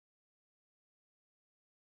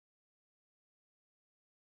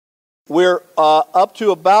we're up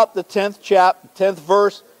to about the 10th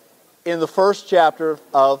verse in the first chapter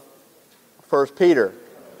of 1 Peter.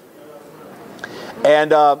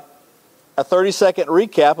 And a 30-second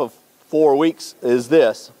recap of 4 weeks is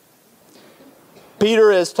this.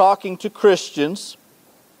 Peter is talking to Christians,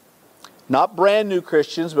 not brand new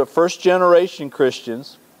Christians, but first generation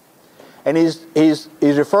Christians. And he's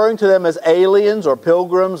referring to them as aliens or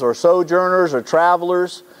pilgrims or sojourners or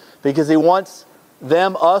travelers, because he wants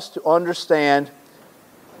us to understand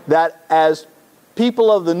that as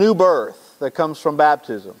people of the new birth that comes from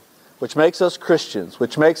baptism, which makes us Christians,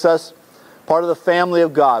 which makes us part of the family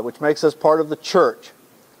of God, which makes us part of the church,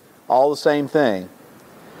 all the same thing,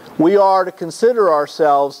 we are to consider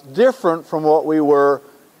ourselves different from what we were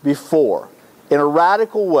before, in a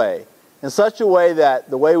radical way, in such a way that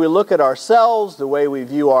the way we look at ourselves, the way we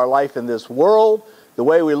view our life in this world, the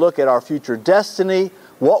way we look at our future destiny,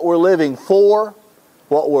 what we're living for,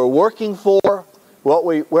 what we're working for,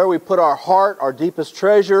 where we put our heart, our deepest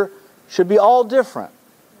treasure, should be all different.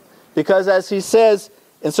 Because as he says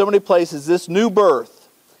in so many places, this new birth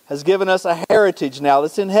has given us a heritage now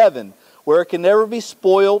that's in heaven, where it can never be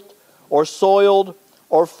spoiled or soiled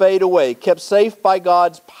or fade away, kept safe by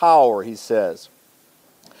God's power, he says,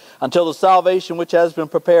 until the salvation which has been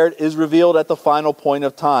prepared is revealed at the final point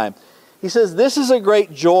of time. He says, this is a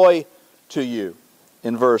great joy to you,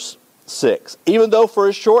 in verse 6. Even though for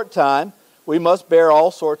a short time we must bear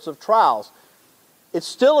all sorts of trials. It's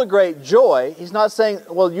still a great joy. He's not saying,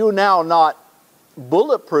 well, you're now not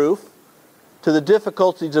bulletproof to the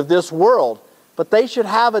difficulties of this world, but they should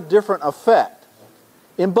have a different effect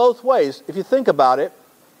in both ways. If you think about it,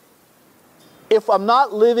 if I'm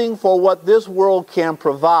not living for what this world can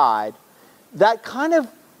provide, that kind of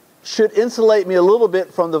should insulate me a little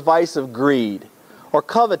bit from the vice of greed or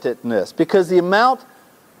covetousness, because the amount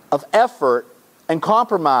of effort and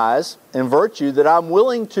compromise and virtue that I'm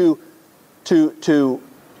willing to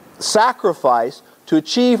sacrifice to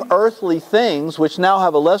achieve earthly things which now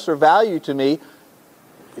have a lesser value to me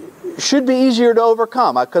should be easier to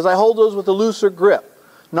overcome, because I hold those with a looser grip.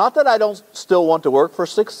 Not that I don't still want to work for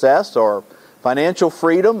success or financial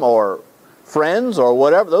freedom or friends or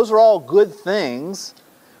whatever. Those are all good things,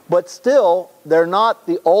 but still they're not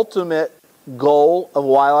the ultimate goal of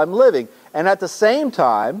why I'm living. And at the same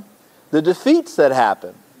time, the defeats that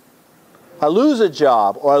happen, I lose a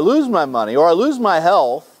job, or I lose my money, or I lose my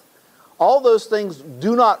health, all those things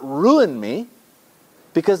do not ruin me,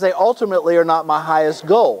 because they ultimately are not my highest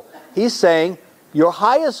goal. He's saying your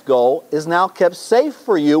highest goal is now kept safe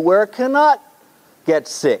for you, where it cannot get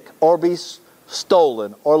sick or be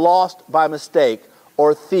stolen or lost by mistake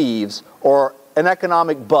or thieves or an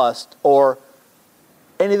economic bust or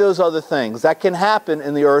any of those other things that can happen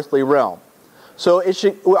in the earthly realm. So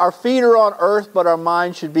our feet are on earth, but our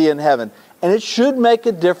mind should be in heaven. And it should make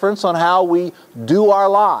a difference on how we do our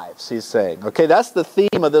lives, he's saying. Okay, that's the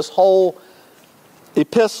theme of this whole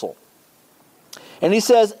epistle. And he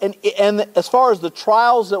says, and as far as the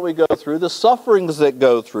trials that we go through, the sufferings that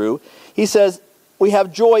go through, he says, we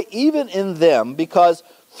have joy even in them, because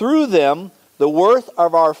through them the worth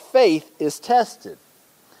of our faith is tested.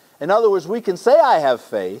 In other words, we can say I have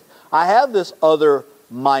faith, I have this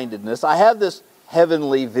other-mindedness, I have this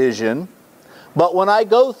heavenly vision, but when I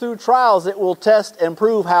go through trials, it will test and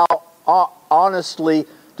prove how honestly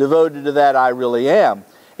devoted to that I really am.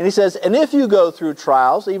 And he says, and if you go through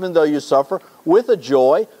trials, even though you suffer, with a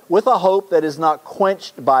joy, with a hope that is not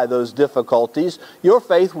quenched by those difficulties, your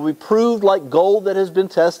faith will be proved like gold that has been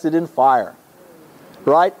tested in fire.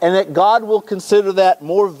 Right? And that God will consider that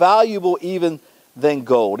more valuable even than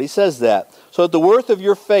gold. He says that. So that the worth of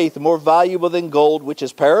your faith, more valuable than gold, which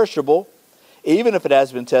is perishable, even if it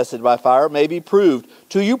has been tested by fire, may be proved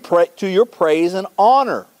to your praise and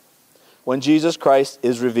honor when Jesus Christ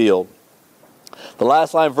is revealed. The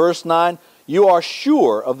last line, verse 9, you are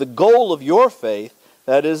sure of the goal of your faith,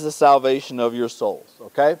 that is the salvation of your souls.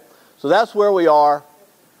 Okay? So that's where we are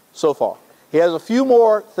so far. He has a few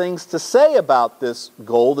more things to say about this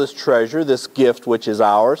goal, this treasure, this gift which is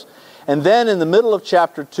ours. And then in the middle of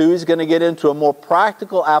chapter 2, he's going to get into a more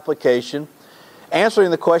practical application,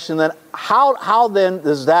 answering the question then, how then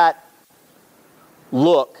does that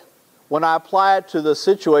look when I apply it to the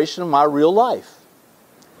situation of my real life?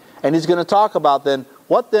 And he's going to talk about then,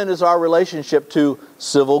 what then is our relationship to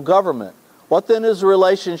civil government? What then is the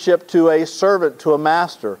relationship to a servant, to a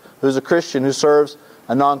master who's a Christian who serves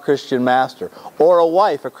a non-Christian master? Or a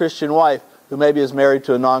wife, a Christian wife, who maybe is married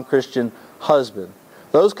to a non-Christian husband?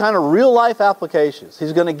 Those kind of real-life applications.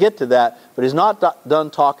 He's going to get to that, but he's not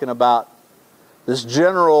done talking about this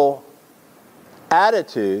general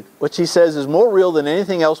attitude, which he says is more real than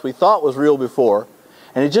anything else we thought was real before,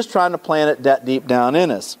 and he's just trying to plant it that deep down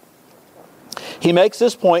in us. He makes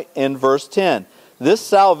this point in verse 10. This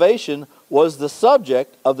salvation was the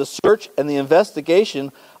subject of the search and the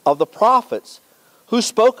investigation of the prophets, who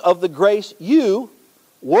spoke of the grace you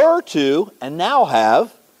were to and now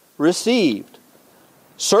have received,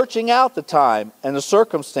 searching out the time and the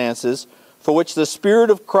circumstances for which the Spirit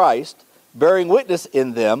of Christ, bearing witness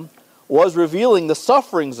in them, was revealing the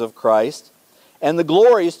sufferings of Christ and the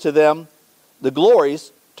glories to them, the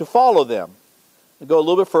glories to follow them. We'll go a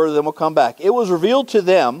little bit further, then we'll come back. It was revealed to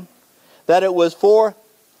them that it was for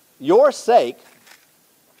your sake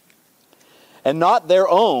and not their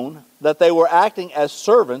own that they were acting as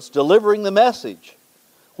servants, delivering the message,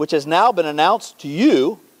 which has now been announced to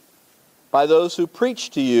you by those who preach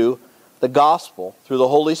to you the gospel through the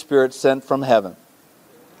Holy Spirit sent from heaven.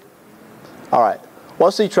 All right,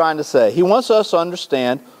 what's he trying to say? He wants us to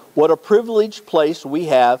understand what a privileged place we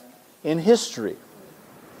have in history,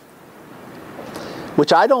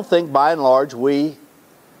 which I don't think by and large we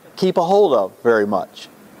keep a hold of very much.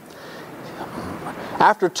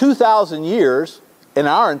 After 2,000 years in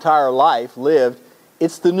our entire life lived,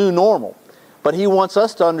 it's the new normal. But he wants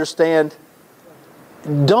us to understand,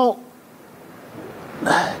 don't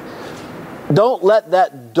let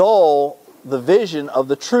that dull the vision of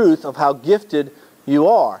the truth of how gifted you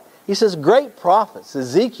are. He says great prophets,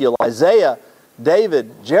 Ezekiel, Isaiah,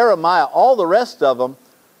 David, Jeremiah, all the rest of them,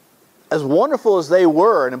 as wonderful as they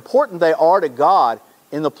were and important they are to God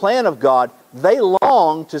in the plan of God, they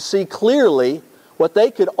long to see clearly what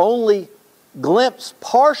they could only glimpse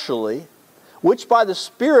partially, which by the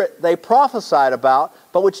Spirit they prophesied about,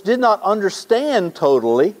 but which did not understand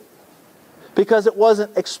totally because it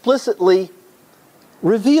wasn't explicitly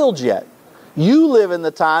revealed yet. You live in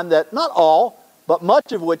the time that, not all, but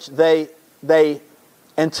much of which they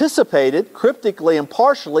anticipated, cryptically and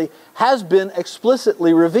partially, has been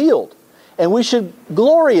explicitly revealed. And we should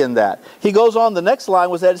glory in that. He goes on, the next line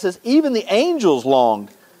was that it says, even the angels longed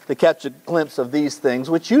to catch a glimpse of these things,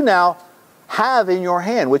 which you now have in your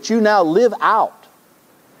hand, which you now live out.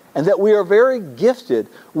 And that we are very gifted.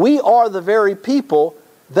 We are the very people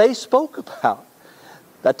they spoke about.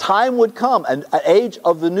 A time would come, an age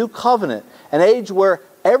of the new covenant, an age where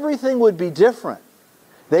everything would be different.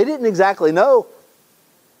 They didn't exactly know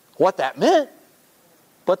what that meant,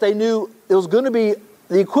 but they knew it was going to be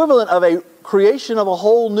the equivalent of a creation of a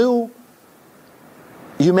whole new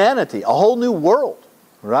humanity, a whole new world,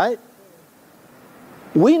 right?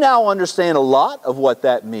 We now understand a lot of what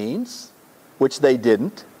that means, which they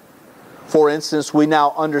didn't. For instance, we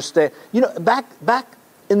now understand, back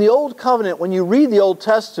in the Old Covenant, when you read the Old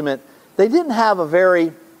Testament, they didn't have a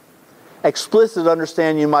very explicit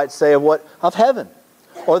understanding, you might say, of heaven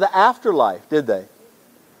or the afterlife, did they?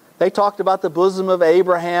 They talked about the bosom of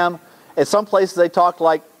Abraham. In some places they talked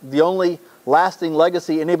like the only lasting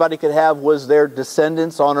legacy anybody could have was their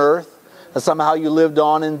descendants on earth, that somehow you lived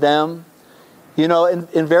on in them.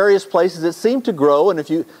 In various places it seemed to grow,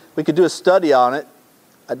 and we could do a study on it,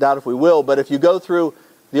 I doubt if we will, but if you go through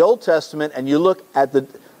the Old Testament and you look at the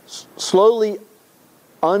slowly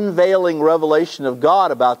unveiling revelation of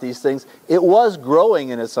God about these things, it was growing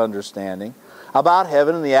in its understanding about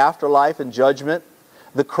heaven and the afterlife and judgment,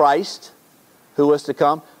 the Christ who was to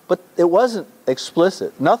come, but it wasn't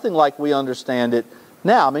explicit. Nothing like we understand it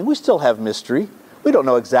now. I mean, we still have mystery. We don't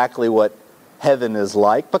know exactly what heaven is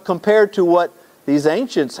like, but compared to what these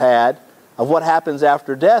ancients had of what happens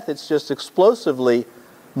after death, it's just explosively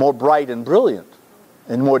more bright and brilliant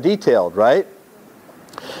and more detailed, right?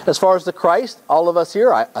 As far as the Christ, all of us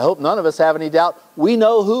here, I hope none of us have any doubt, we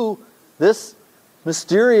know who this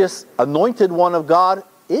mysterious anointed one of God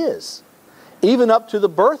is. Even up to the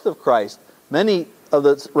birth of Christ, many of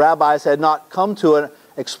the rabbis had not come to an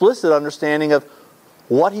explicit understanding of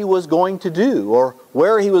what he was going to do or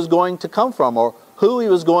where he was going to come from or who he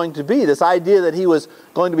was going to be. This idea that he was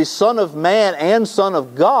going to be Son of Man and Son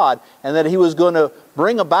of God, and that he was going to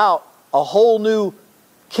bring about a whole new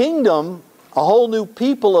kingdom, a whole new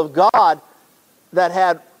people of God that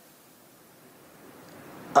had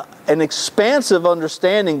an expansive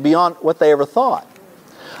understanding beyond what they ever thought.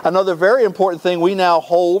 Another very important thing we now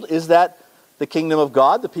hold is that the kingdom of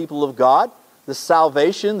God, the people of God, the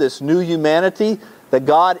salvation, this new humanity that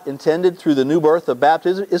God intended through the new birth of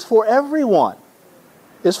baptism is for everyone.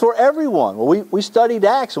 It's for everyone. Well, we studied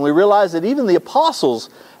Acts and we realized that even the apostles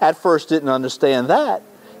at first didn't understand that.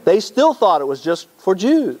 They still thought it was just for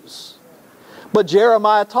Jews. But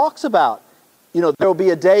Jeremiah talks about, there will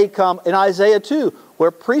be a day come in Isaiah 2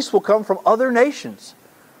 where priests will come from other nations,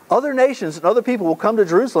 Other nations and other people will come to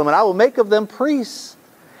Jerusalem, and I will make of them priests.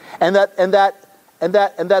 And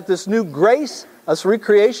that this new grace, this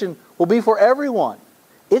recreation, will be for everyone.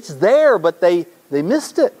 It's there, but they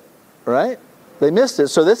missed it, right? They missed it.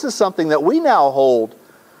 So this is something that we now hold.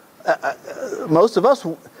 Most of us,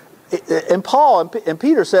 and Paul and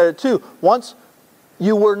Peter said it too. Once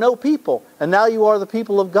you were no people, and now you are the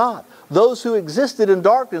people of God. Those who existed in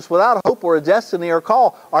darkness without a hope or a destiny or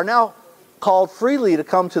call are now called freely to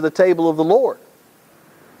come to the table of the Lord.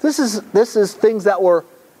 This is things that were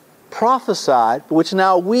prophesied, which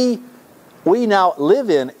now we now live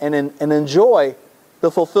in and enjoy the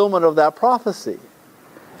fulfillment of that prophecy.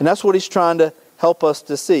 And that's what he's trying to help us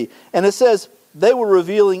to see. And it says, they were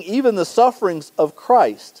revealing even the sufferings of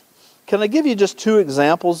Christ. Can I give you just two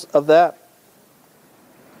examples of that?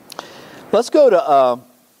 Let's go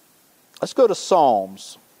to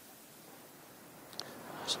Psalms.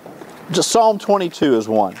 Just Psalm 22 is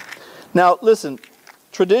one. Now, listen,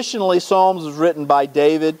 traditionally Psalms was written by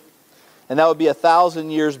David, and that would be 1,000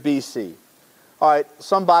 years BC. All right,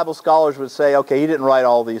 some Bible scholars would say, okay, he didn't write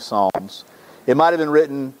all these Psalms. It might have been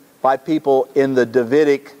written by people in the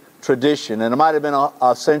Davidic tradition, and it might have been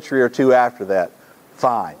a century or two after that.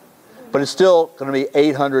 Fine. But it's still going to be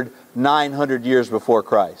 800, 900 years before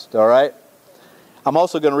Christ, all right? I'm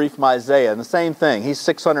also going to read from Isaiah, and the same thing. He's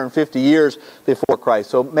 650 years before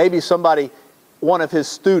Christ. So maybe somebody, one of his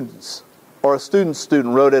students, or a student's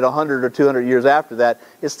student wrote it 100 or 200 years after that.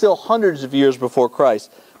 It's still hundreds of years before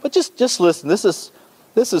Christ. But just listen, this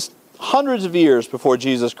is hundreds of years before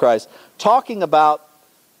Jesus Christ, talking about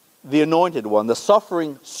the anointed one, the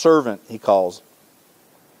suffering servant, he calls.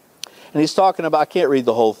 And he's talking about, I can't read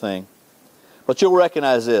the whole thing, but you'll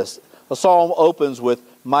recognize this. The psalm opens with,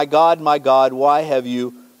 my God, why have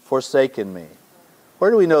you forsaken me?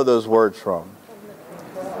 Where do we know those words from?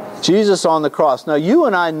 Jesus on the cross. Now, you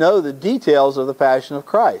and I know the details of the Passion of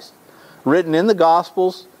Christ, written in the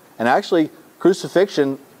Gospels, and actually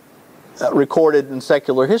crucifixion recorded in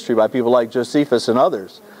secular history by people like Josephus and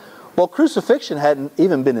others. Well, crucifixion hadn't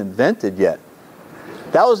even been invented yet.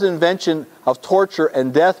 That was the invention of torture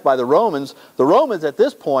and death by the Romans. The Romans at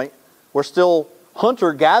this point were still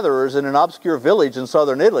hunter-gatherers in an obscure village in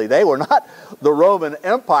southern Italy. They were not the Roman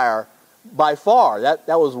Empire by far. That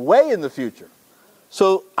was way in the future.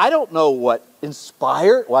 So I don't know what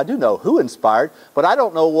inspired, well, I do know who inspired, but I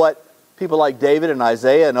don't know what people like David and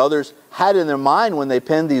Isaiah and others had in their mind when they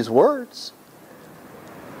penned these words.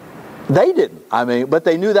 They didn't, but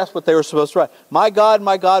they knew that's what they were supposed to write. My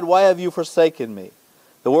God, why have you forsaken me?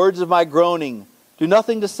 The words of my groaning do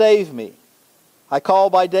nothing to save me. I call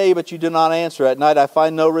by day, but you do not answer. At night I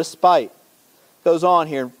find no respite. Goes on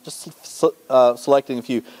here, just selecting a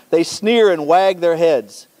few. They sneer and wag their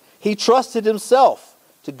heads. He trusted himself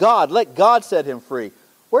to God. Let God set him free.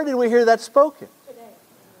 Where did we hear that spoken?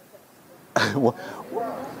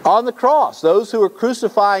 On the cross. Those who were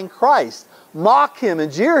crucifying Christ mocked him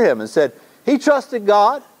and jeer him and said, he trusted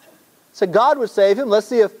God. Said God would save him. Let's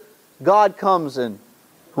see if God comes and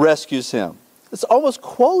rescues him. It's almost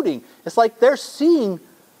quoting. It's like they're seeing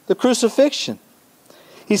the crucifixion.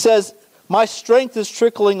 He says, my strength is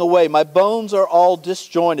trickling away. My bones are all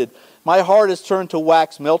disjointed. My heart is turned to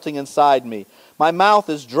wax melting inside me. My mouth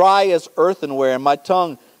is dry as earthenware, and my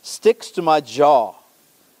tongue sticks to my jaw.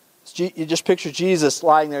 You just picture Jesus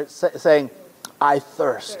lying there saying, I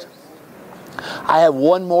thirst. I have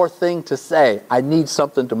one more thing to say. I need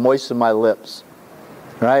something to moisten my lips.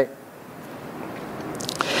 Right?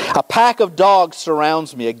 A pack of dogs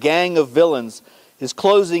surrounds me. A gang of villains is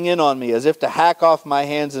closing in on me as if to hack off my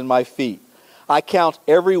hands and my feet. I count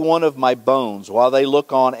every one of my bones while they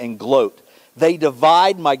look on and gloat. They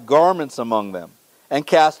divide my garments among them and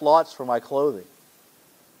cast lots for my clothing.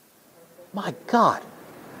 My God.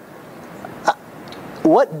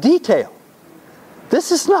 What detail.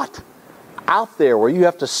 This is not out there where you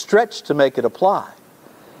have to stretch to make it apply.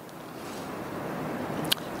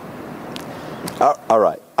 All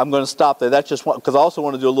right. I'm going to stop there. That's just one, because I also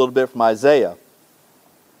want to do a little bit from Isaiah.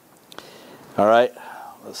 All right.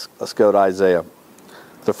 Let's go to Isaiah,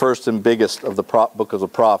 the first and biggest of the book of the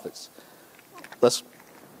prophets.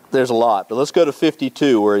 There's a lot, but let's go to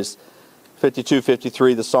 52, where he's 52,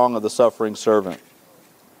 53, the song of the suffering servant.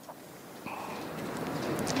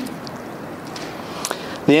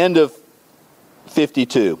 The end of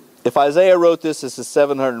 52. If Isaiah wrote this is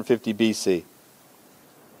 750 BC.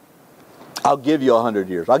 I'll give you 100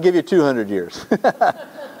 years. I'll give you 200 years.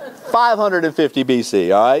 550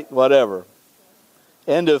 BC, all right? Whatever.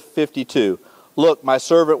 End of 52. Look, my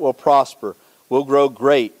servant will prosper, will grow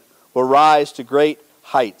great, will rise to great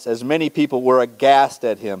heights. As many people were aghast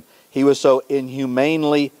at him, he was so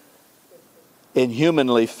inhumanely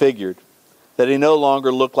inhumanly figured, that he no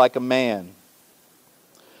longer looked like a man.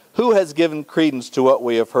 Who has given credence to what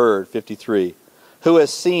we have heard? 53. Who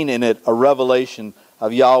has seen in it a revelation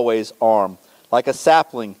of Yahweh's arm? Like a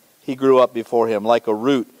sapling he grew up before him, like a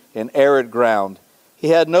root in arid ground. He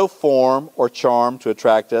had no form or charm to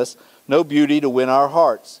attract us, no beauty to win our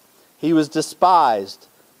hearts. He was despised,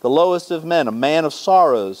 the lowest of men, a man of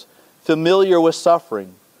sorrows, familiar with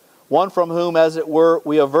suffering, one from whom, as it were,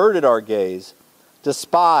 we averted our gaze,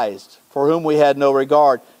 despised, for whom we had no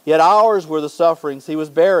regard. Yet ours were the sufferings he was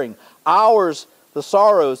bearing, ours the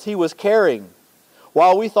sorrows he was carrying,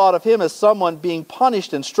 while we thought of him as someone being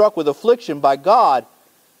punished and struck with affliction by God,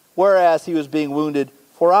 whereas he was being wounded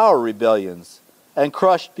for our rebellions and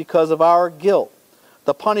crushed because of our guilt.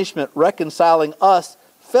 The punishment reconciling us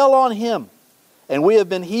fell on him, and we have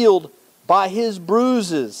been healed by his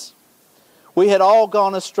bruises. We had all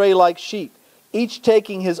gone astray like sheep, each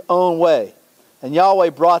taking his own way. And Yahweh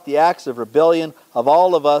brought the acts of rebellion of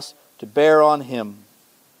all of us to bear on him.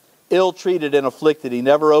 Ill-treated and afflicted, he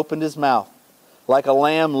never opened his mouth. Like a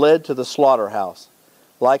lamb led to the slaughterhouse,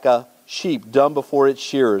 like a sheep dumb before its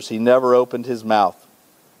shearers, he never opened his mouth.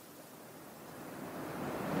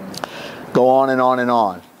 Go on and on and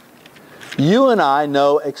on. You and I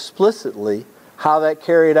know explicitly how that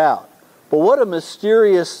carried out. But what a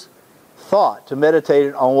mysterious thought to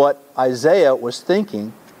meditate on what Isaiah was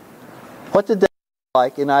thinking. What did that look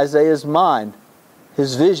like in Isaiah's mind,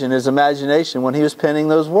 his vision, his imagination when he was penning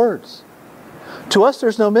those words? To us,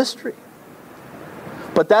 there's no mystery.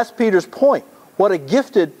 But that's Peter's point. What a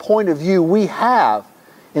gifted point of view we have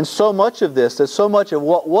in so much of this, that so much of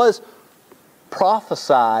what was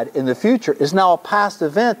prophesied in the future is now a past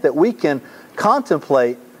event that we can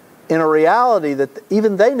contemplate in a reality that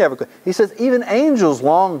even they never could. He says even angels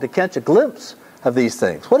long to catch a glimpse of these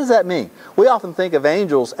things. What does that mean? We often think of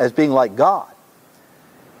angels as being like God.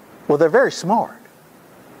 Well, they're very smart.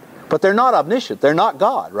 But they're not omniscient. They're not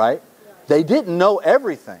God, right? They didn't know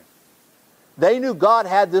everything. They knew God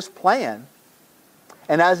had this plan.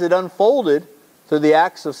 And as it unfolded through the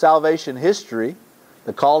acts of salvation history,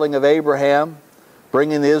 the calling of Abraham,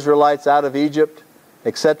 bringing the Israelites out of Egypt,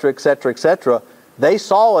 etc., etc., etc., they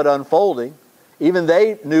saw it unfolding. Even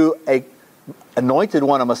they knew a anointed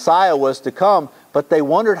one, a Messiah, was to come, but they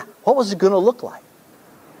wondered, what was it going to look like?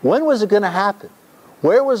 When was it going to happen?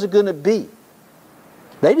 Where was it going to be?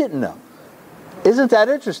 They didn't know. Isn't that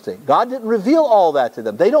interesting? God didn't reveal all that to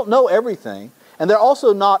them. They don't know everything, and they're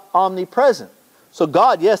also not omnipresent. So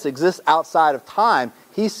God, yes, exists outside of time.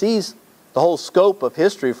 He sees the whole scope of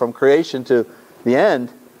history from creation to the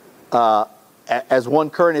end as one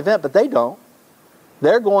current event, but they don't.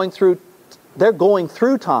 They're going through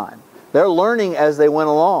time. They're learning as they went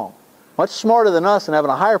along. Much smarter than us and having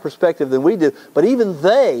a higher perspective than we do. But even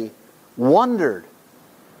they wondered,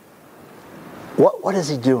 what is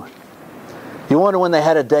he doing? You wonder when they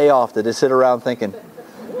had a day off that they sit around thinking,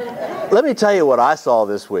 let me tell you what I saw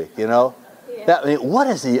this week, you know? I mean, what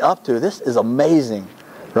is he up to? This is amazing,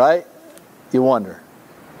 right? You wonder.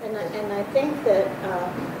 And I think that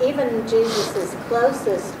even Jesus'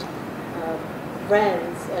 closest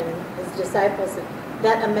friends and his disciples,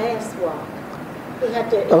 that Emmaus walk, he had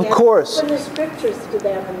to open the scriptures to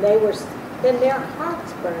them, and then their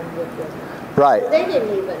hearts burned with them. Right. They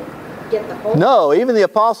didn't even get the whole. No, even the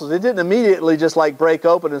apostles, they didn't immediately just like break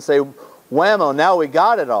open and say, whammo, now we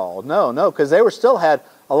got it all. No, because they still had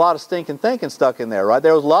a lot of stinking thinking stuck in there, right?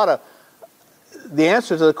 There was a lot of, the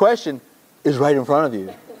answer to the question is right in front of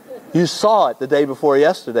you. You saw it the day before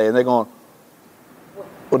yesterday, and they're going,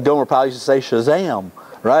 well, Gomer Powell used to say Shazam,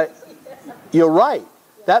 right? You're right.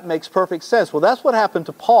 That makes perfect sense. Well, that's what happened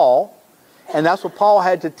to Paul, and that's what Paul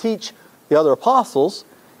had to teach the other apostles,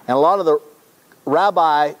 and a lot of the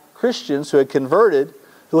rabbi Christians who had converted,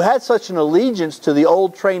 who had such an allegiance to the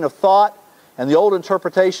old train of thought and the old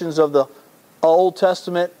interpretations of the Old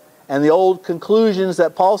Testament and the old conclusions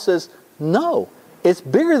that Paul says, no, it's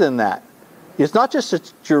bigger than that. It's not just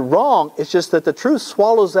that you're wrong, it's just that the truth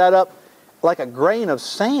swallows that up like a grain of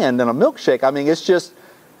sand in a milkshake. I mean, it's just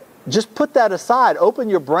put that aside. Open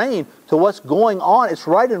your brain to what's going on. It's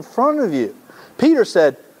right in front of you. Peter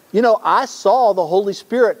said, you know, I saw the Holy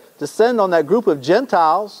Spirit descend on that group of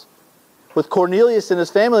Gentiles with Cornelius and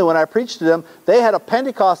his family when I preached to them. They had a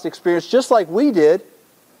Pentecost experience just like we did.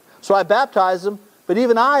 So I baptized them, but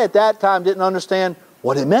even I at that time didn't understand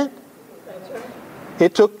what it meant.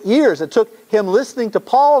 It took years. It took him listening to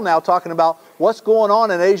Paul now talking about what's going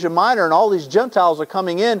on in Asia Minor, and all these Gentiles are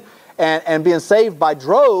coming in and being saved by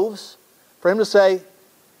droves, for him to say,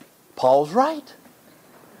 Paul's right.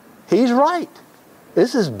 He's right.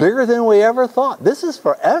 This is bigger than we ever thought. This is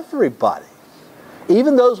for everybody.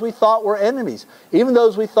 Even those we thought were enemies. Even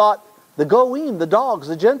those we thought, the Goyim, the dogs,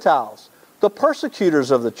 the Gentiles, the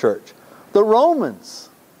persecutors of the church, the Romans,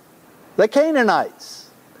 the Canaanites,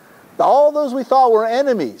 all those we thought were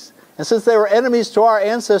enemies. And since they were enemies to our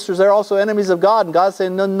ancestors, they're also enemies of God. And God's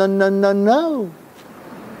saying, no, no, no, no, no.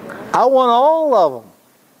 I want all of them.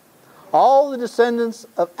 All the descendants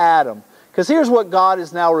of Adam. Because here's what God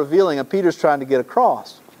is now revealing, and Peter's trying to get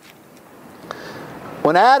across.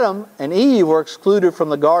 When Adam and Eve were excluded from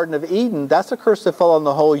the Garden of Eden, that's a curse that fell on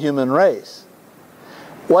the whole human race.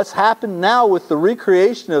 What's happened now with the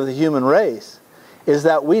recreation of the human race is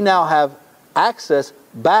that we now have access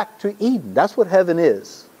back to Eden. That's what heaven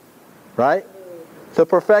is, right? The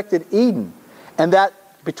perfected Eden. And that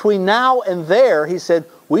between now and there, he said,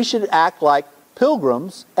 we should act like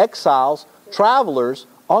pilgrims, exiles, travelers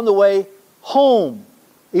on the way home.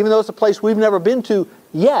 Even though it's a place we've never been to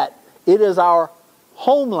yet, it is our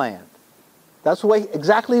homeland. That's the way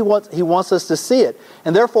exactly he wants us to see it.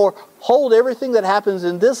 And therefore, hold everything that happens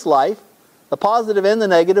in this life, the positive and the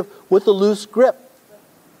negative, with a loose grip.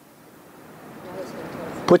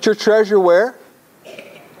 Put your treasure where?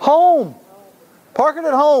 Home. Park it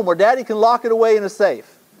at home where Daddy can lock it away in a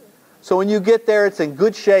safe. So when you get there, it's in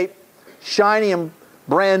good shape, shiny and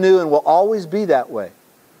brand new, and will always be that way.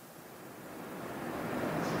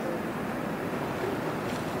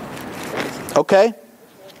 Okay?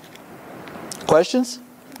 Questions?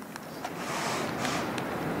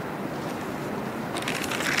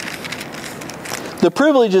 The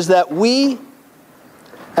privilege is that we,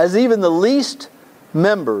 as even the least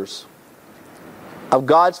members of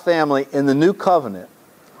God's family in the new covenant,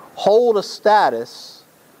 hold a status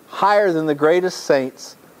higher than the greatest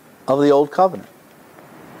saints of the old covenant.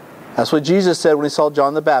 That's what Jesus said when he saw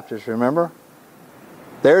John the Baptist, remember?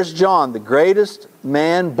 There's John, the greatest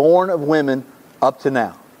man born of women up to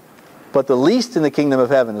now. But the least in the kingdom of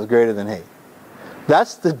heaven is greater than he.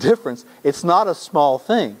 That's the difference. It's not a small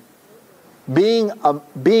thing. Being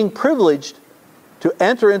privileged to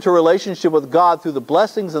enter into a relationship with God through the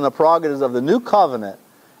blessings and the prerogatives of the new covenant,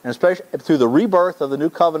 and especially through the rebirth of the new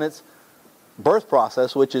covenant's birth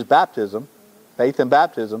process, which is baptism, faith and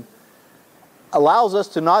baptism, allows us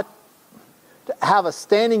to not to have a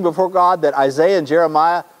standing before God that Isaiah and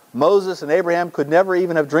Jeremiah, Moses and Abraham could never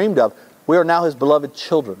even have dreamed of. We are now his beloved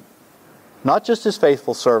children. Not just his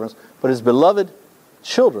faithful servants, but his beloved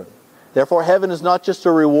children. Therefore, heaven is not just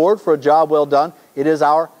a reward for a job well done, it is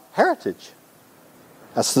our heritage.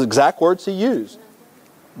 That's the exact words he used.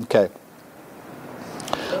 Okay.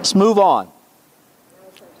 Let's move on.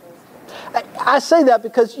 I say that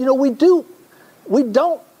because, we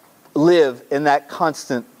don't live in that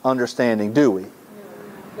constant understanding, do we?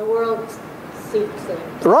 The world seeks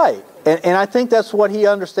it. Right. And I think that's what he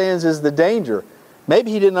understands is the danger.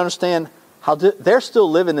 Maybe he didn't understand how they're still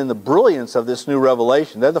living in the brilliance of this new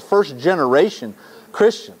revelation. They're the first generation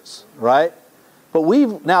Christians, right? But we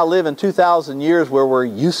now live in 2,000 years where we're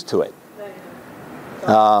used to it.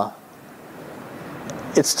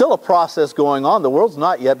 It's still a process going on. The world's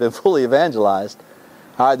not yet been fully evangelized.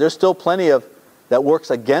 There's still plenty of that works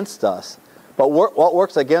against us. But what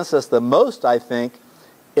works against us the most, I think,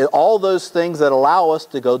 is all those things that allow us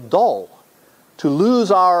to go dull, to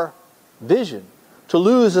lose our vision, to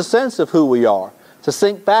lose a sense of who we are, to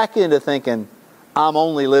sink back into thinking, I'm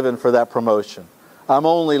only living for that promotion. I'm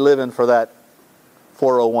only living for that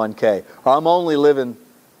 401k. Or I'm only living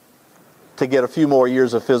to get a few more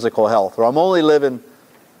years of physical health. Or I'm only living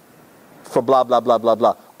for blah, blah, blah, blah,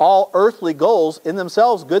 blah. All earthly goals, in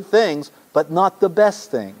themselves good things, but not the best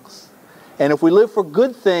things. And if we live for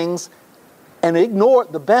good things and ignore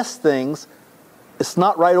the best things, it's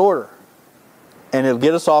not right order. And it'll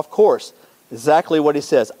get us off course. Exactly what he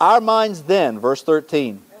says. Our minds then, verse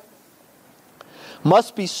 13,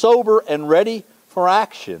 must be sober and ready for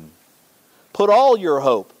action. Put all your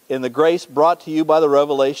hope in the grace brought to you by the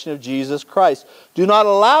revelation of Jesus Christ. Do not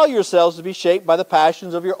allow yourselves to be shaped by the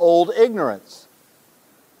passions of your old ignorance.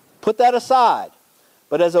 Put that aside.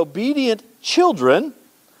 But as obedient children,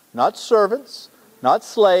 not servants, not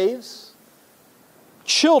slaves,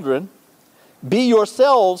 children, be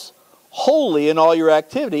yourselves holy in all your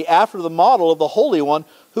activity, after the model of the Holy One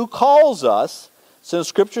who calls us, since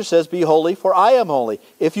Scripture says, be holy, for I am holy.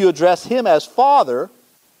 If you address him as Father,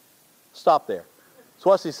 stop there. So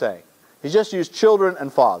what's he saying? He's just used children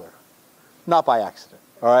and father. Not by accident.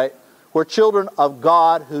 All right? We're children of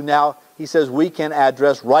God who now, he says, we can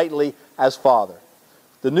address rightly as Father.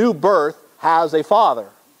 The new birth has a Father.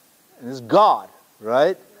 And it's God.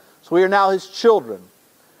 Right? So we are now his children.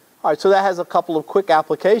 All right, so that has a couple of quick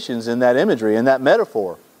applications in that imagery, in that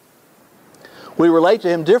metaphor. We relate to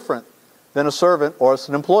him different than a servant or as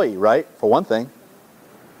an employee, right? For one thing.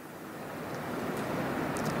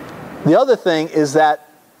 The other thing is that,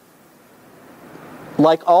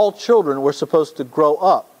 like all children, we're supposed to grow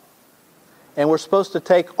up. And we're supposed to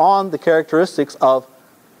take on the characteristics of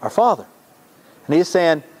our Father. And He's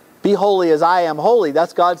saying, be holy as I am holy.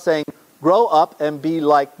 That's God saying, grow up and be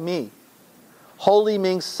like me. Holy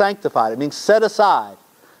means sanctified. It means set aside.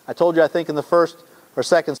 I told you, I think in the first or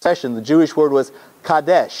second session, the Jewish word was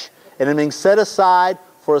kadesh. And it means set aside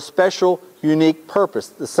for a special, unique purpose.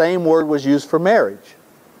 The same word was used for marriage.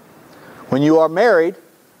 When you are married,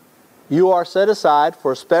 you are set aside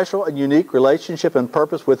for a special and unique relationship and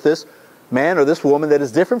purpose with this man or this woman that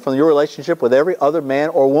is different from your relationship with every other man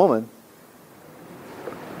or woman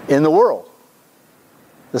in the world.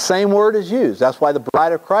 The same word is used. That's why the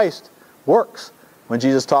bride of Christ works when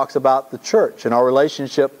Jesus talks about the church and our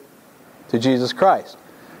relationship to Jesus Christ.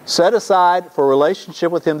 Set aside for a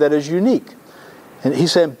relationship with Him that is unique. And He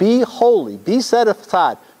said, be holy, be set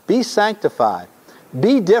aside, be sanctified,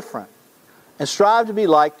 be different, and strive to be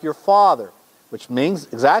like your Father, which means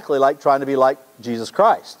exactly like trying to be like Jesus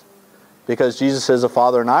Christ. Because Jesus says the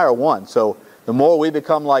Father and I are one. So the more we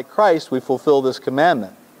become like Christ, we fulfill this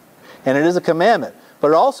commandment. And it is a commandment. But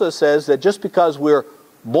it also says that just because we're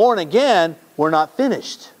born again, we're not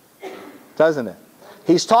finished. Doesn't it?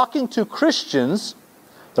 He's talking to Christians.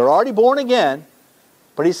 They're already born again.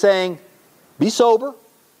 But He's saying, be sober,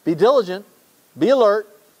 be diligent, be alert,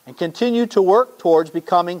 and continue to work towards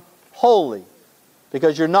becoming holy.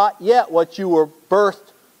 Because you're not yet what you were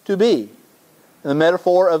birthed to be. And the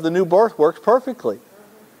metaphor of the new birth works perfectly.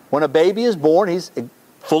 When a baby is born, he's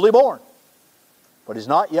fully born. But he's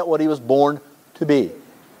not yet what he was born to be.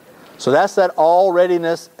 So that's that all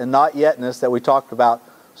readiness and not yetness that we talked about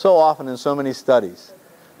so often in so many studies.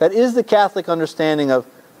 That is the Catholic understanding of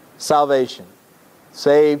salvation.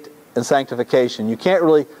 Saved and sanctification. You can't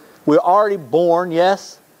really... We're already born,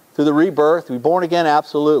 yes, through the rebirth. We're born again,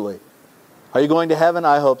 absolutely. Are you going to heaven?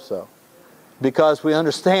 I hope so. Because we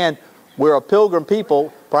understand we're a pilgrim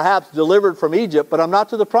people, perhaps delivered from Egypt, but I'm not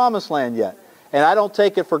to the promised land yet. And I don't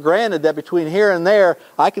take it for granted that between here and there,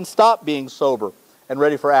 I can stop being sober and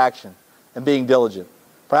ready for action and being diligent.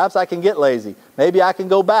 Perhaps I can get lazy. Maybe I can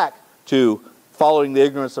go back to following the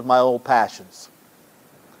ignorance of my old passions.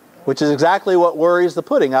 Which is exactly what worries the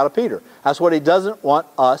pudding out of Peter. That's what he doesn't want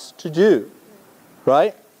us to do.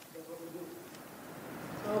 Right?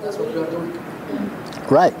 That's what we are doing.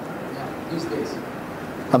 Right. Yeah, these days.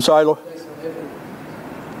 I'm sorry, Lord?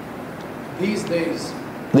 These days.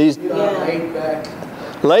 These We are laid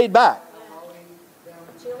back. laid back.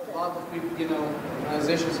 A lot of people,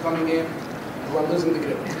 organizations coming in, we're losing the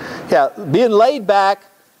grip. Yeah, being laid back,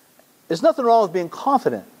 there's nothing wrong with being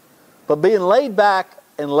confident. But being laid back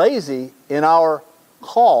and lazy in our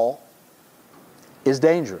call is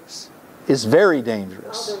dangerous. It's very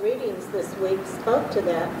dangerous. All the readings this week spoke to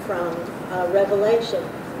that from Revelation.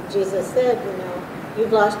 Jesus said,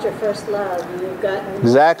 you've lost your first love. You've gotten...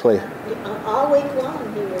 Exactly. All week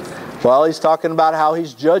long he was... Well, he's talking about how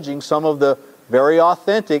he's judging some of the very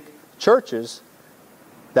authentic churches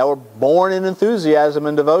that were born in enthusiasm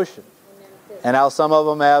and devotion. And how some of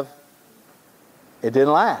them it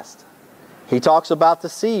didn't last. He talks about the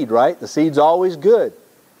seed, right? The seed's always good.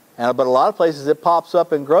 But a lot of places it pops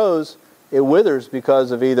up and grows, it withers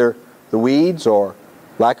because of either the weeds or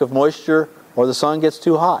lack of moisture or the sun gets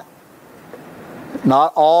too hot.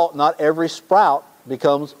 Not every sprout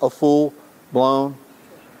becomes a full-blown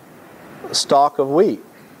stalk of wheat.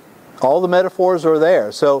 All the metaphors are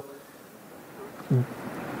there. So,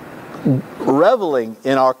 reveling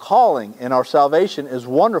in our calling, in our salvation is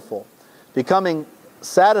wonderful. Becoming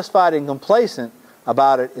satisfied and complacent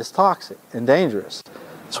about it is toxic and dangerous.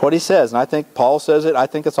 That's what he says. And I think Paul says it. I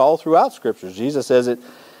think it's all throughout Scriptures. Jesus says it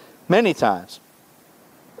many times.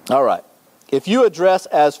 All right. If you address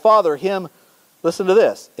as Father him, listen to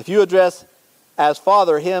this. If you address as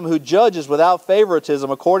Father him who judges without favoritism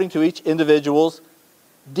according to each individual's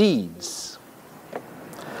deeds.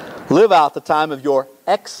 Live out the time of your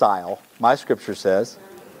exile, my Scripture says.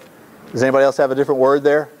 Does anybody else have a different word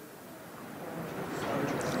there?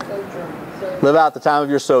 Live out the time of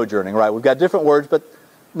your sojourning, right? We've got different words, but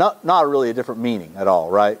not really a different meaning at all,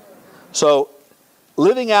 right? So,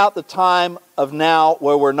 living out the time of now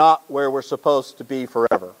where we're not where we're supposed to be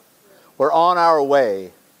forever. We're on our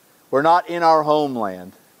way. We're not in our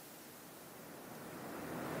homeland.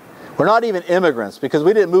 We're not even immigrants because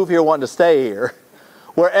we didn't move here wanting to stay here.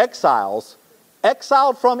 We're exiles.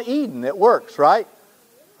 Exiled from Eden. It works, right?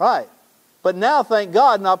 Right. But now, thank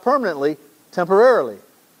God, not permanently, temporarily.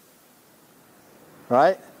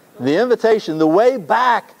 Right? The invitation, the way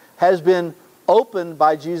back has been opened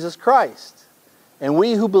by Jesus Christ. And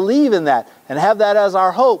we who believe in that and have that as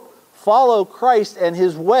our hope, follow Christ and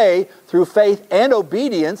His way through faith and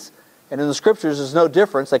obedience, and in the Scriptures there's no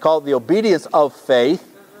difference, they call it the obedience of faith,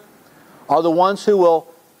 are the ones who will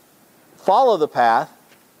follow the path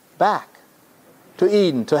back to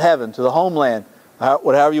Eden, to heaven, to the homeland,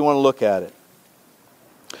 whatever you want to look at it.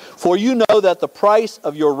 For you know that the price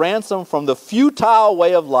of your ransom from the futile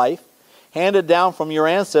way of life handed down from your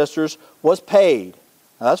ancestors was paid.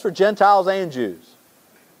 Now that's for Gentiles and Jews.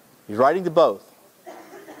 He's writing to both.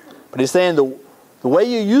 But he's saying the way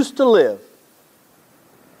you used to live,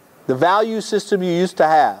 the value system you used to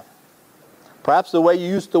have, perhaps the way you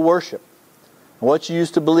used to worship, and what you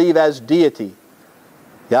used to believe as deity,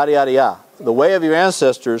 yada, yada, yada. The way of your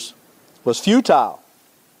ancestors was futile.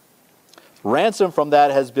 Ransom from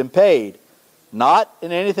that has been paid, not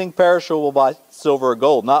in anything perishable by silver or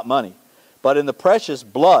gold, not money, but in the precious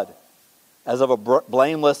blood as of a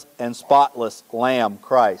blameless and spotless lamb,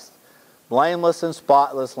 Christ. Blameless and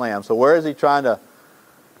spotless lamb. So where is he trying to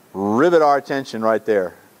rivet our attention right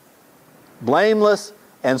there? Blameless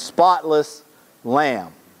and spotless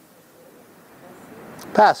lamb.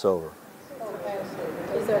 Passover.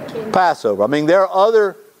 Passover. I mean, there are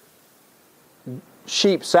other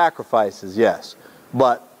sheep sacrifices, yes,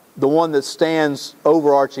 but the one that stands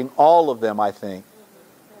overarching all of them, I think,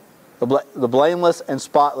 the blameless and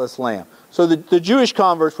spotless lamb. So the Jewish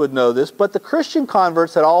converts would know this, but the Christian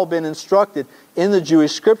converts had all been instructed in the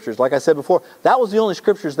Jewish Scriptures. Like I said before, that was the only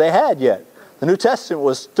Scriptures they had yet. The New Testament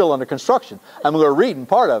was still under construction. I'm going to read in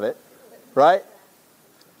part of it, right?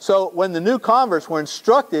 So when the new converts were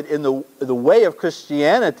instructed in the way of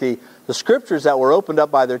Christianity, the Scriptures that were opened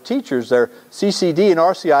up by their teachers, their CCD and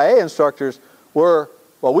RCIA instructors, were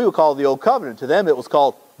what we would call the Old Covenant. To them it was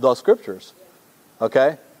called the Scriptures.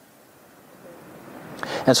 Okay?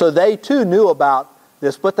 And so they too knew about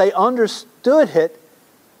this, but they understood it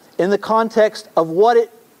in the context of what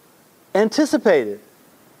it anticipated.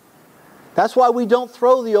 That's why we don't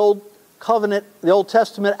throw the Old Covenant, the Old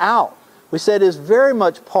Testament out. We say it is very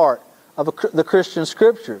much part of the Christian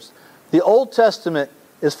Scriptures. The Old Testament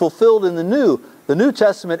is fulfilled in the New. The New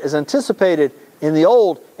Testament is anticipated in the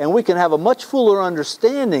Old, and we can have a much fuller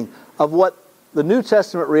understanding of what the New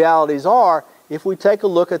Testament realities are if we take a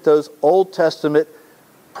look at those Old Testament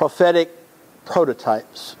prophetic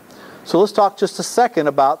prototypes. So let's talk just a second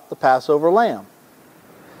about the Passover lamb.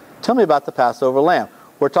 Tell me about the Passover lamb.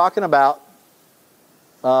 We're talking about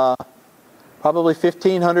probably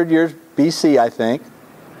 1,500 years BC, I think.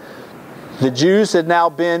 The Jews had now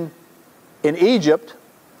been in Egypt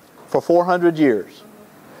for 400 years.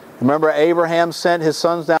 Remember, Abraham sent his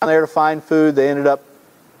sons down there to find food. They ended up,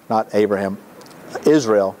 not Abraham,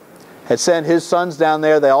 Israel had sent his sons down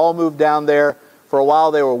there. They all moved down there. For a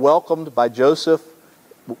while they were welcomed by Joseph,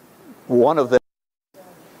 one of them,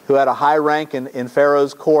 who had a high rank in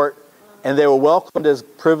Pharaoh's court, and they were welcomed as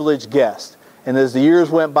privileged guests. And as the years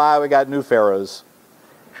went by, we got new pharaohs.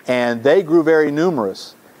 And they grew very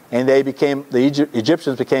numerous. And the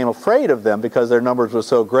Egyptians became afraid of them because their numbers were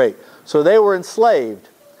so great. So they were enslaved.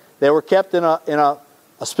 They were kept in a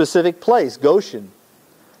specific place, Goshen,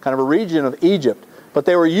 kind of a region of Egypt. But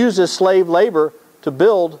they were used as slave labor to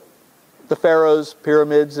build the pharaoh's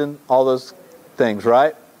pyramids and all those things,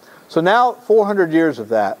 right? So now, 400 years of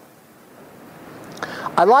that.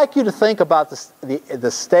 I'd like you to think about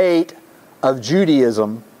the state of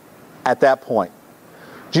Judaism at that point.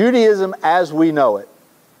 Judaism as we know it.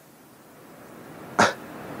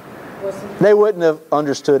 They wouldn't have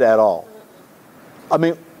understood at all. I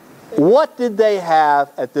mean, what did they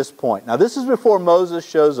have at this point? Now, this is before Moses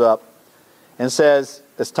shows up and says,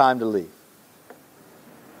 it's time to leave.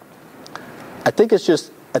 I think it's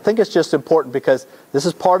just important because this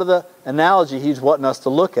is part of the analogy he's wanting us to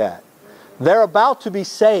look at. They're about to be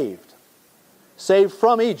saved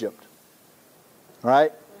from Egypt,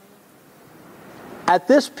 right? At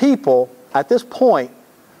this point,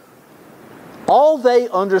 all they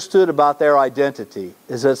understood about their identity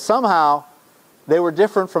is that somehow they were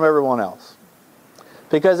different from everyone else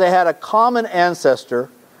because they had a common ancestor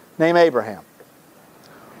named Abraham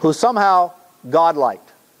who somehow God liked.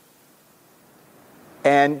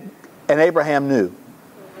 And Abraham knew.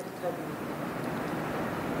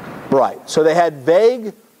 Right. So they had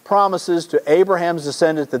vague promises to Abraham's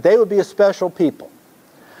descendants that they would be a special people.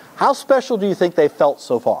 How special do you think they felt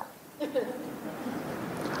so far?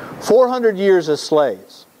 400 years as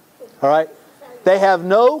slaves. All right? They have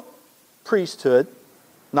no priesthood,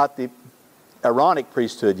 not the Aaronic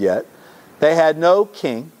priesthood yet. They had no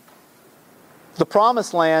king. The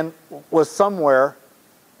promised land was somewhere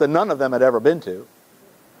that none of them had ever been to.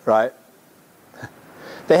 right?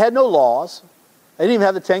 They had no laws. They didn't even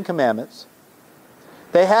have the Ten Commandments.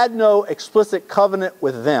 They had no explicit covenant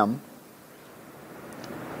with them.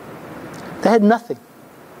 They had nothing.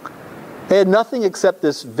 They had nothing except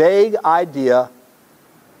this vague idea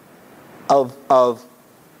of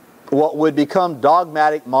what would become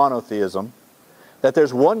dogmatic monotheism, that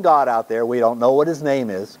there's one God out there, we don't know what his name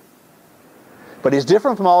is, but he's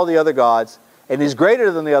different from all the other gods, and he's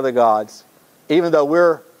greater than the other gods, even though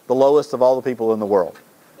we're the lowest of all the people in the world.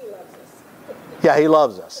 He loves us. Yeah, he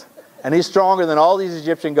loves us. And he's stronger than all these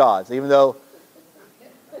Egyptian gods, even though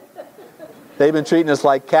they've been treating us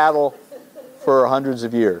like cattle for hundreds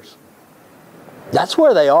of years. That's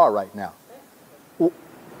where they are right now.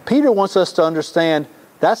 Peter wants us to understand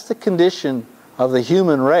that's the condition of the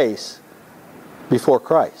human race before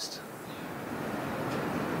Christ.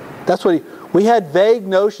 That's what we had vague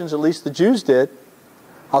notions, at least the Jews did,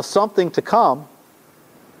 of something to come.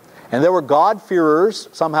 And there were God-fearers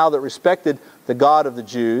somehow that respected the God of the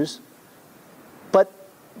Jews. But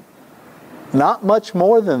not much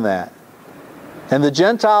more than that. And the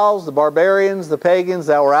Gentiles, the barbarians, the pagans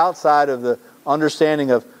that were outside of the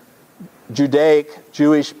understanding of Judaic,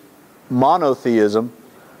 Jewish monotheism,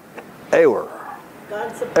 they were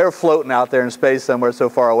floating out there in space somewhere so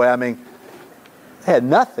far away. I mean, they had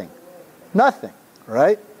nothing. Nothing,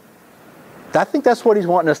 right? I think that's what he's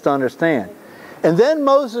wanting us to understand. And then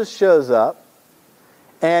Moses shows up,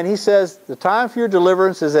 and he says, the time for your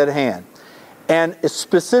deliverance is at hand. And it's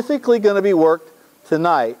specifically going to be worked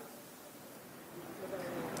tonight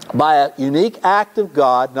by a unique act of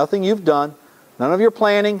God, nothing you've done, none of your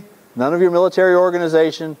planning, none of your military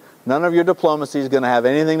organization, none of your diplomacy is going to have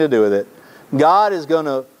anything to do with it. God is going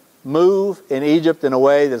to move in Egypt in a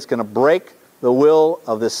way that's going to break the will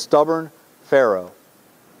of this stubborn Pharaoh.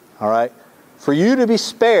 All right? For you to be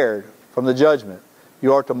spared from the judgment,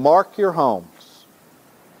 you are to mark your homes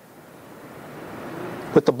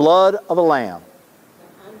with the blood of a lamb.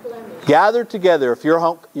 Gathered together, if you're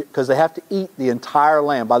home, because they have to eat the entire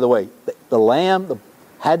lamb. By the way, the lamb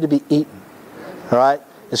had to be eaten. All right?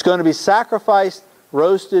 It's going to be sacrificed,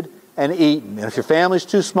 roasted, and eaten. And if your family's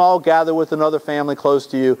too small, gather with another family close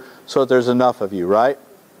to you so that there's enough of you, right?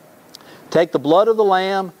 Take the blood of the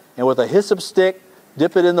lamb and with a hyssop stick,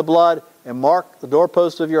 dip it in the blood and mark the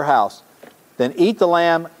doorpost of your house. Then eat the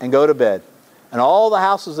lamb and go to bed. And all the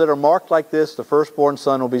houses that are marked like this, the firstborn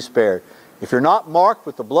son will be spared. If you're not marked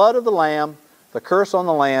with the blood of the lamb, the curse on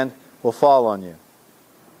the land will fall on you.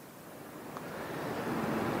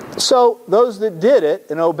 So those that did it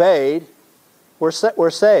and obeyed were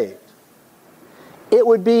saved. It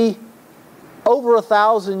would be over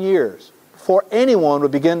 1,000 years before anyone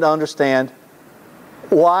would begin to understand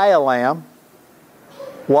why a lamb,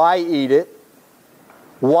 why eat it,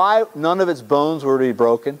 why none of its bones were to be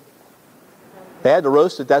broken. They had to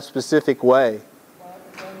roast it that specific way.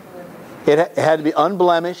 It had to be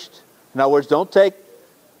unblemished. In other words, don't take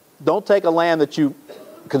a lamb that you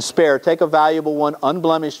can spare. Take a valuable one,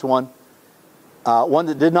 unblemished one, one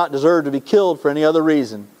that did not deserve to be killed for any other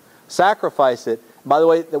reason. Sacrifice it. By the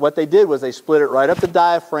way, what they did was they split it right up the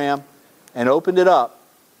diaphragm and opened it up.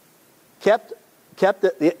 Kept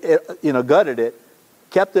it, gutted it.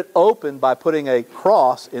 Kept it open by putting a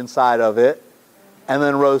cross inside of it, and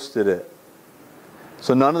then roasted it.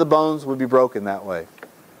 So none of the bones would be broken that way.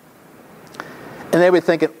 And they were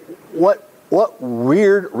thinking, what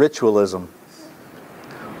weird ritualism.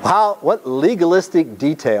 What legalistic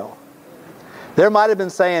detail. There might have been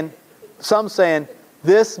some saying,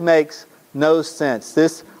 this makes no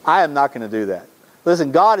sense. I am not going to do that.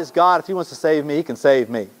 Listen, God is God. If He wants to save me, He can save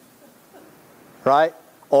me. Right?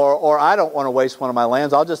 Or I don't want to waste one of my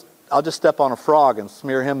lambs. I'll just step on a frog and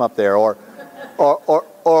smear him up there. Or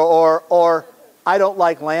I don't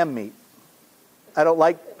like lamb meat. I don't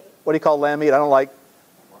like, what do you call lamb meat? I don't like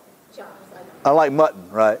mutton,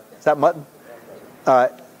 right? Is that mutton? All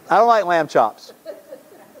right. I don't like lamb chops.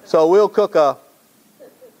 So we'll cook a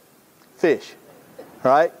fish,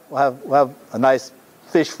 right? We'll have a nice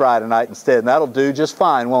fish fry tonight instead, and that'll do just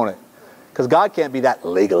fine, won't it? Because God can't be that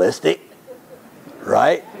legalistic,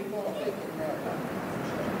 right?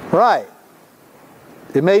 Right.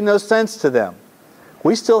 It made no sense to them.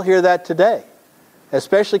 We still hear that today,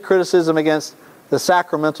 especially criticism against the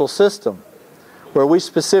sacramental system, where we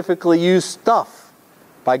specifically use stuff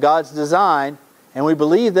by God's design, and we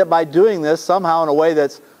believe that by doing this somehow in a way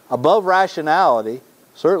that's above rationality,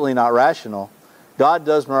 certainly not rational, God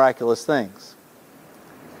does miraculous things.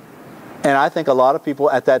 And I think a lot of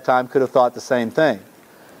people at that time could have thought the same thing.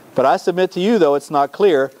 But I submit to you, though it's not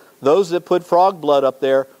clear, those that put frog blood up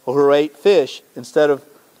there or who ate fish instead of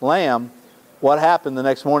lamb what happened the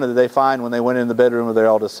next morning did they find when they went in the bedroom of their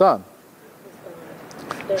eldest son?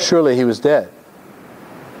 Surely he was dead.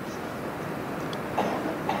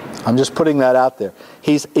 I'm just putting that out there.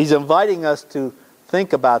 He's inviting us to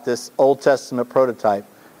think about this Old Testament prototype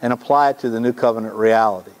and apply it to the New Covenant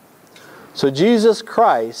reality. So Jesus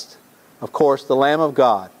Christ, of course, the Lamb of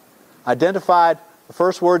God, identified the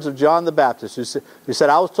first words of John the Baptist, who said,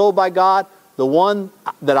 I was told by God, the one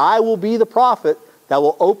that I will be the prophet that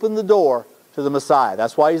will open the door to the Messiah.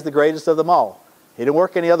 That's why he's the greatest of them all. He didn't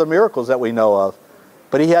work any other miracles that we know of,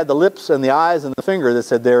 but he had the lips and the eyes and the finger that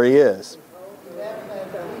said, there he is.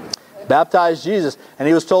 Baptized Jesus, and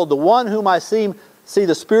he was told, the one whom I see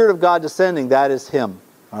the Spirit of God descending, that is him.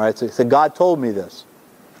 All right, so he said, God told me this.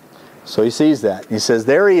 So he sees that. He says,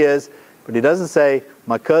 there he is, but he doesn't say,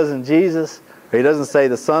 my cousin Jesus, or he doesn't say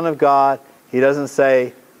the Son of God, he doesn't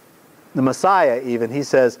say the Messiah even. He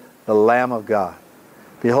says, the Lamb of God.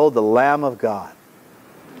 Behold, the Lamb of God.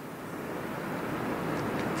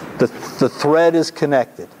 The thread is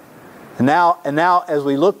connected. And now, as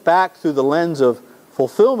we look back through the lens of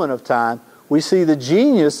fulfillment of time, we see the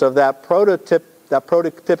genius of that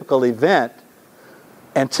prototypical event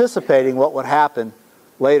anticipating what would happen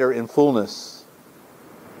later in fullness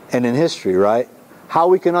and in history, right? How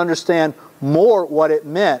we can understand more what it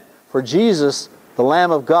meant for Jesus, the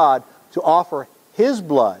Lamb of God, to offer his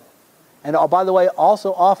blood, and by the way,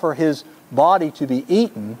 also offer his body to be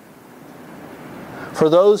eaten for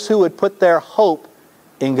those who would put their hope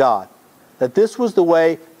in God. That this was the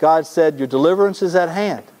way God said, your deliverance is at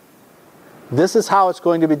hand. This is how it's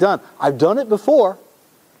going to be done. I've done it before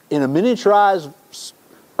in a miniaturized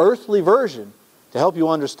earthly version to help you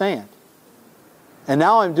understand. And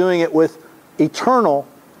now I'm doing it with eternal,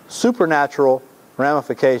 supernatural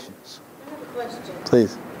ramifications. I have a question.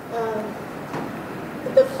 Please.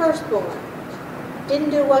 The firstborn didn't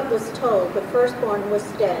do what was told. The firstborn was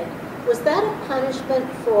dead. Was that a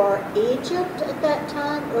punishment for Egypt at that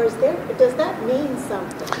time, or does that mean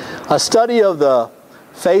something? A study of the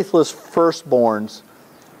faithless firstborns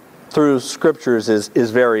through scriptures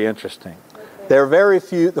is very interesting. Okay. There are very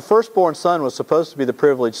few. The firstborn son was supposed to be the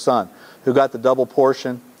privileged son who got the double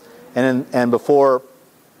portion, and before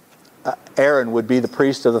Aaron would be the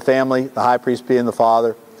priest of the family, the high priest being the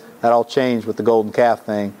father. That all changed with the golden calf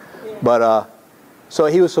thing. Yeah. But so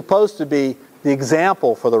he was supposed to be the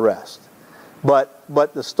example for the rest. But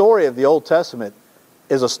the story of the Old Testament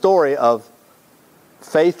is a story of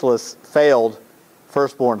faithless, failed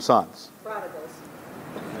firstborn sons. Prodigals.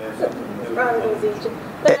 Prodigals Egypt.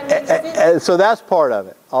 But so that's part of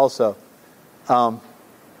it also. Does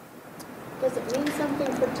it mean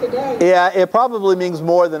something for today? Yeah, it probably means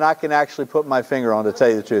more than I can actually put my finger on, to tell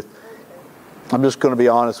you the truth. I'm just going to be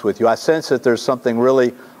honest with you. I sense that there's something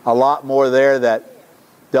really a lot more there that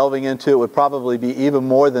delving into it would probably be even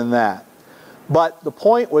more than that. But the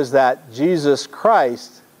point was that Jesus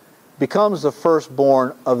Christ becomes the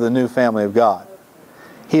firstborn of the new family of God.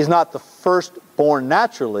 He's not the firstborn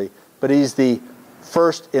naturally, but he's the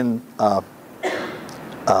first in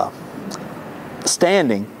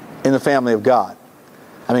standing in the family of God.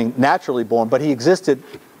 I mean, naturally born, but he existed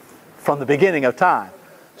from the beginning of time.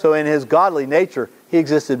 So in his godly nature, he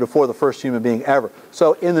existed before the first human being ever.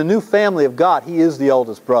 So in the new family of God, he is the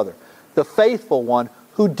oldest brother. The faithful one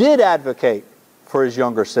who did advocate for his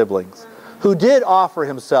younger siblings. Who did offer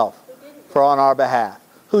himself on our behalf.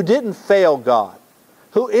 Who didn't fail God.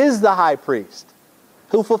 Who is the high priest.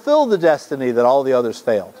 Who fulfilled the destiny that all the others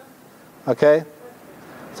failed. Okay?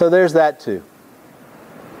 So there's that too.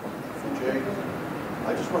 Jay,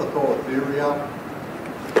 I just want to throw a theory out.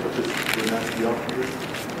 This would not be up here.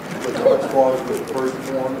 But as far as the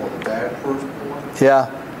firstborn or the bad firstborn, Yeah.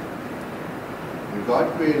 when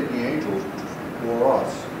God created the angels, which is before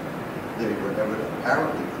us, they were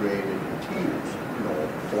apparently created in tears,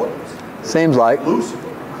 thoughtless. Seems like.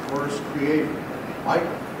 Lucifer, first created. Michael,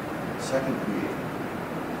 second created.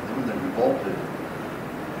 Then when they revolted,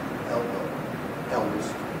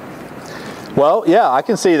 eldest. Well, yeah, I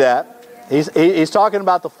can see that. He's talking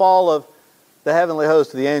about the fall of the heavenly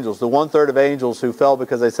host of the angels, the 1/3 of angels who fell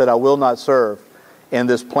because they said, I will not serve in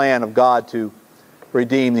this plan of God to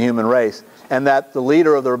redeem the human race. And that the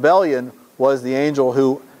leader of the rebellion was the angel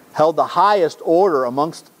who held the highest order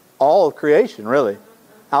amongst all of creation, really.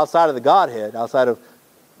 Outside of the Godhead, outside of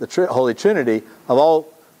the Holy Trinity, of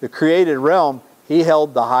all the created realm, he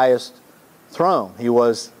held the highest throne.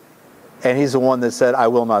 And he's the one that said, I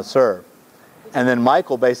will not serve. And then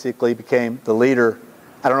Michael basically became the leader.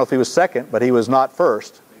 I don't know if he was second, but he was not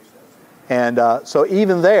first. And so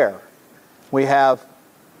even there, we have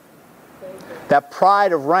that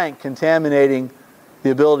pride of rank contaminating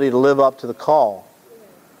the ability to live up to the call,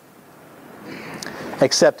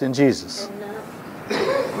 except in Jesus. And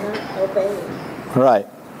not obeying. Right.